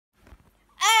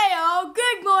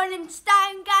Good morning,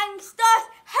 Stan Gangsters.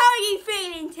 How are you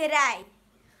feeling today?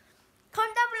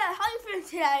 Comment down below, how are you feeling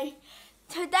today?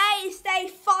 Today is day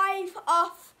 5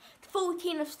 of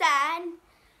 14 of Stan,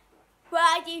 where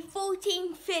I do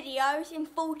 14 videos in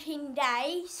 14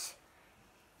 days.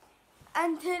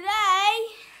 And today,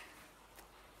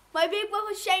 my big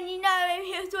brother Shane, you know him,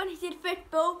 he was the one who did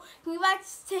football.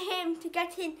 Congrats to him to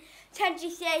getting 10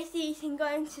 GCSEs and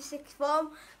going to 6th form.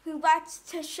 Congrats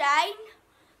to Shane,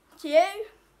 to you.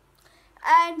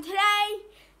 And today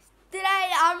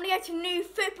I'm going to get some new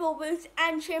football boots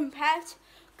and shin pads,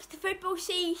 because the football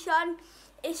season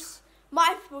is,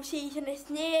 my football season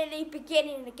is nearly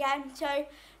beginning again. So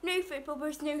new football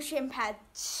boots, new shin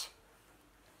pads.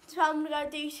 So I'm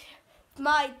going to do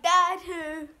my dad,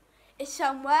 who is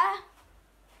somewhere.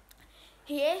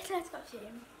 He is, let's go see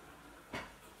him.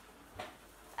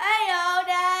 Hello,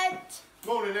 Dad.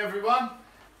 Morning, everyone.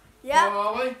 Yeah. How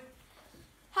are we?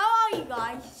 How are you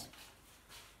guys?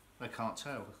 They can't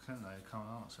tell, can they? They can't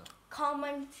answer.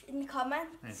 Comment in the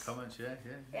comments. In comments, yeah.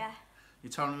 Yeah. You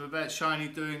told them about Shiny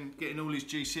getting all his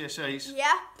GCSEs?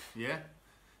 Yep. Yeah?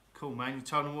 Cool, man. You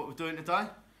told them what we're doing today?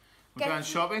 We're going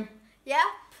shopping? Yep.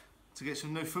 To get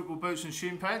some new football boots and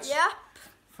shin pads? Yep.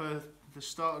 For the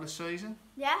start of the season?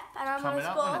 Yep. And I'm coming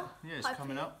on up, the isn't score. it? Yeah, it's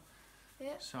coming up.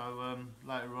 Yep. So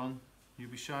later on,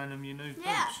 you'll be showing them your new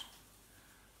Yeah. boots.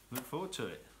 Look forward to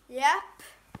it. Yep.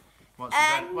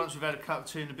 Once we've had a cup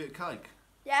of tea and a bit of cake.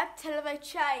 Yep, tell them about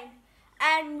Shane.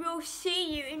 And we'll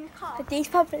see you in the car. But these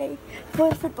probably, for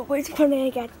the football boots, I'm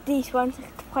going to get these ones,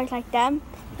 quite like them.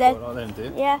 Quite like them, do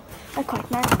you? Yeah, they're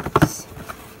quite nice.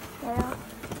 They are.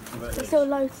 There's still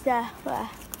loads there. Where?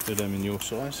 Do them in your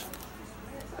size?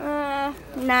 Nah.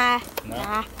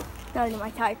 Not really my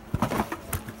type. Not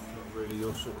really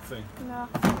your sort of thing. No.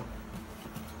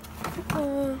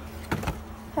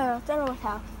 I don't know what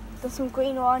else. There's some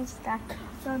green ones that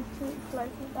don't like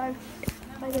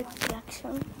by the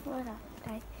collection. What are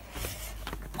they?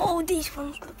 Oh, these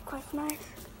ones look quite nice.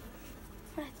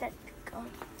 Where's that go?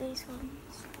 These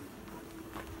ones.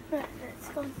 Let's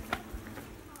go.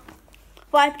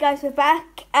 Right, guys, we're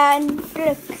back, and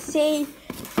look, see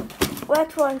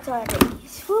which ones are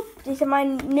these. Whoop, these are my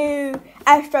new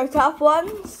Astro Top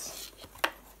ones.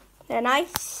 They're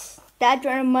nice. Dad, do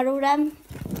you want to model them?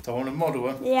 I want to model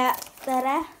them. Yeah, they're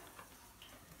there.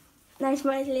 Nice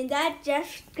modelling, Dad.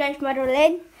 Just nice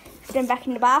modelling. Put them back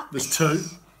in the box. There's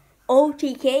 2. Oh,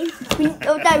 cheeky. We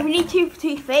need 2 for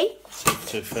 2 feet.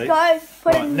 2 feet. Go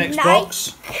put right, in next Nike.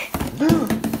 box.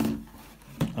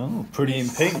 Oh, pretty in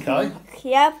pink, eh?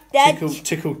 Yep, Dad.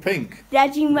 Tickled pink.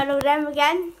 Dad, you model them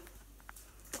again.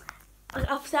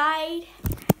 Offside.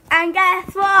 And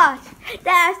guess what?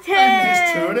 There's 2. And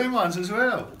there's 2 of them ones as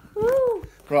well. Woo.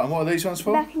 Right, and what are these ones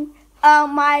for? Back in,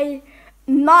 my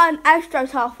non-Astro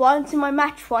Top ones and my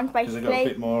match ones, basically. Because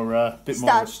they've got a bit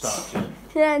more studs. Yeah.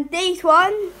 So then these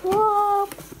ones,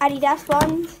 whoop, Adidas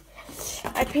ones,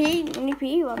 only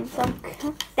PE ones,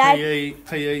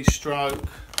 PE stroke.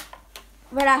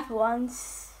 Red Apple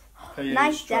ones. PE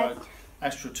nice, stroke.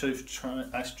 Dad.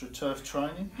 AstroTurf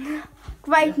training.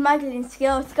 Great modelling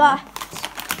skills. Got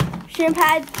shin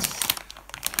pads,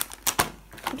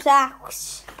 some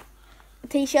socks, a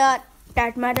t-shirt,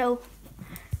 Dad medal.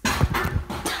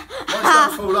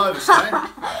 Don't fall over, Stan.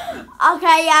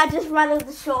 Okay, yeah, just modelled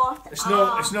the short.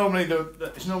 It's normally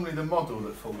the model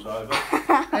that falls over.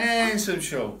 And some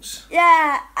shorts.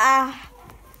 Yeah, I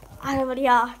don't really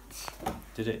art.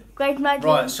 Did it? Great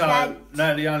modelling. Right, so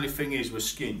now the only thing is we're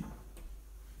skin.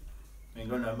 Ain't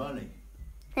got no money.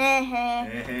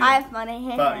 I have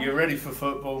money. But you're ready for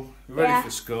football. You're ready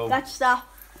for school. Got stuff.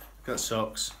 Got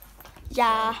socks.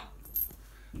 Yeah.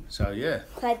 So yeah.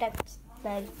 Play that.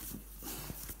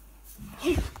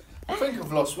 I think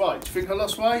I've lost weight. Do you think I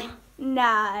lost weight?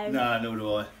 No. No, nor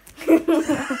do I.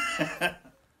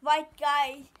 Right,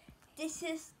 guys, this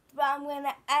is where I'm going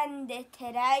to end it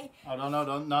today. Hold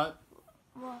on, no.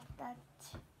 What that?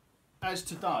 As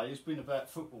today has been about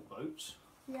football boots.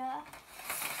 Yeah.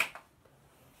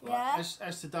 Right, Yeah.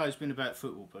 as today's been about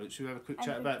football boots, we'll have a quick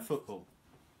chat about football.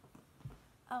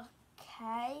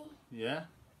 Okay. Yeah?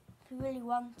 If you really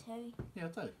want to. Yeah, I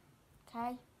do.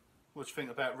 Okay. What do you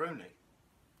think about Rooney?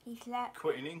 He's left.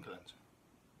 Quitting England?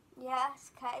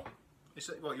 Yes, okay.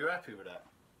 What, you're happy with that?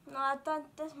 No,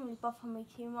 that doesn't really bother me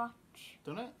too much.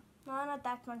 Don't it? No, not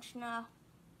that much, no.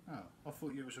 Oh, I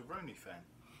thought you was a Rooney fan.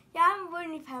 Yeah, I'm a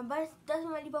Rooney fan, but it doesn't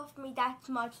really bother me that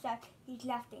much that he's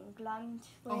left England,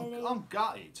 really. I'm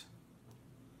gutted.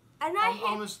 And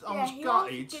I was he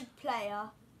gutted. was a good player.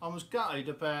 I was gutted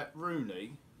about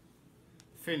Rooney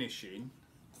finishing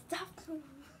Stop.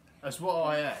 as what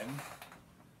I am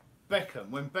Beckham,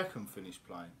 when Beckham finished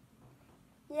playing.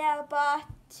 Yeah, but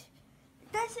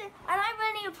doesn't. And I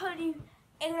really probably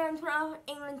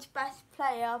England's best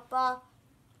player, but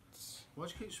Why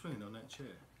do you keep swinging on that chair?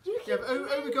 you Yeah, keep but who we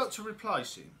doing- got to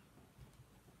replace him?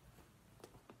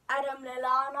 Adam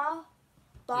Lallana,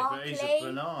 Barkley. Yeah, but he's a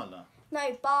banana.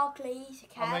 No, Barkley's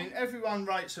okay. I mean, everyone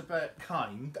rates about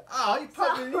Kane. Ah, you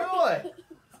put me in the eye.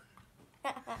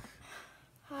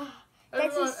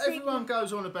 Everyone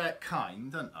goes on about Kane,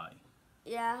 don't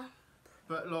they? Yeah.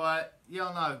 But like, yeah,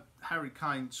 I know Harry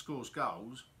Kane scores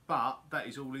goals, but that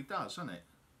is all he does, isn't it?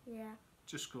 Yeah.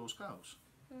 Just scores goals.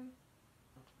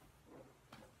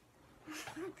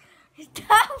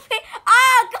 Stop it!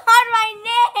 Oh God, my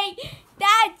knee!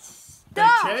 Dad,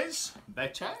 stop!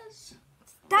 Betches.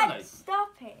 Dad, Really?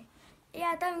 stop it!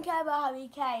 Yeah, I don't care about Harry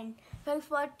Kane. Thanks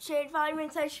for watching. Follow me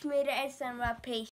on social media, Stan Webb. Peace.